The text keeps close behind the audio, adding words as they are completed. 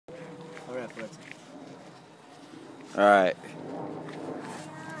Alright.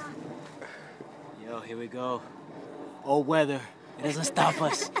 Yo, here we go. Old weather. It doesn't stop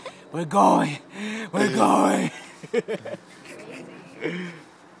us. We're going. We're going. What?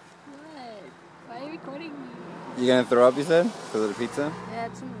 Why are you recording me? You gonna throw up, you said? Because of the pizza? Yeah,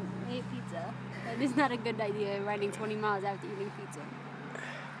 I ate pizza. That is not a good idea, riding 20 miles after eating pizza.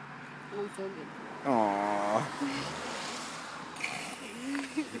 I don't feel good. Aww.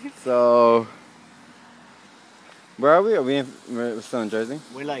 So, where are we? We're still in Jersey?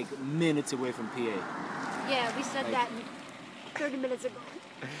 We're like minutes away from PA. Yeah, we said that 30 minutes ago.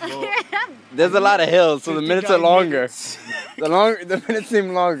 Well, there's a lot of hills, so the minutes are longer. Minutes. The minutes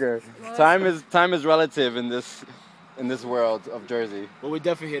seem longer. Time is relative in this world of Jersey. But we're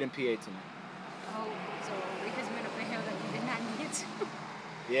definitely hitting PA tonight. Oh, so we just went up a hill that we did not need to.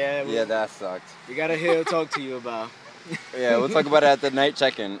 Yeah, that sucked. we got a hill to talk to you about. Yeah, we'll talk about it at the night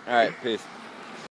check-in. All right, peace.